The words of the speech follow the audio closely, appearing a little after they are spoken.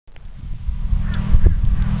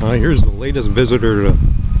Here's the latest visitor to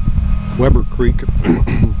Weber Creek. I don't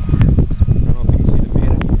know if you can see the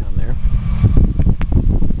Manatee down there.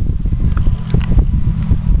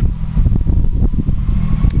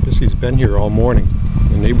 Guess he's been here all morning,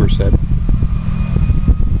 the neighbor said.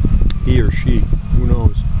 He or she, who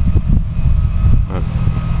knows.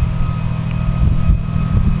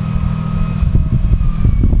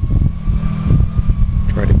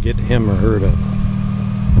 Try to get him or her to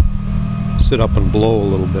sit up and blow a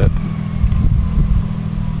little bit.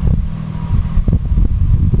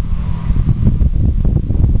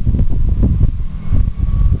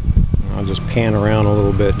 I'll just pan around a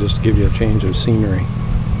little bit just to give you a change of scenery.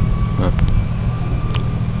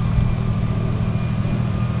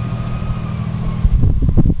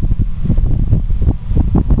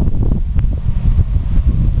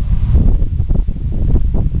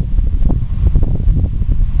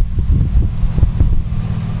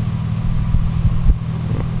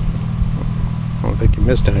 I don't think you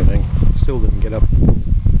missed anything. Still didn't get up.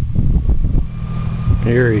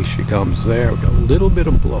 Here she comes. There we go. A little bit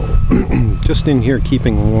of blow. Just in here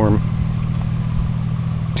keeping warm.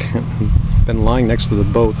 Been lying next to the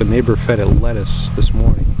boat. The neighbor fed it lettuce this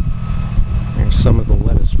morning. There's some of the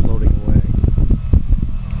lettuce floating away.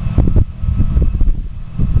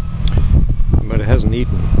 But it hasn't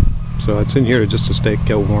eaten. So it's in here just to stay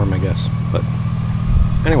warm, I guess. But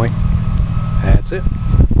anyway, that's it.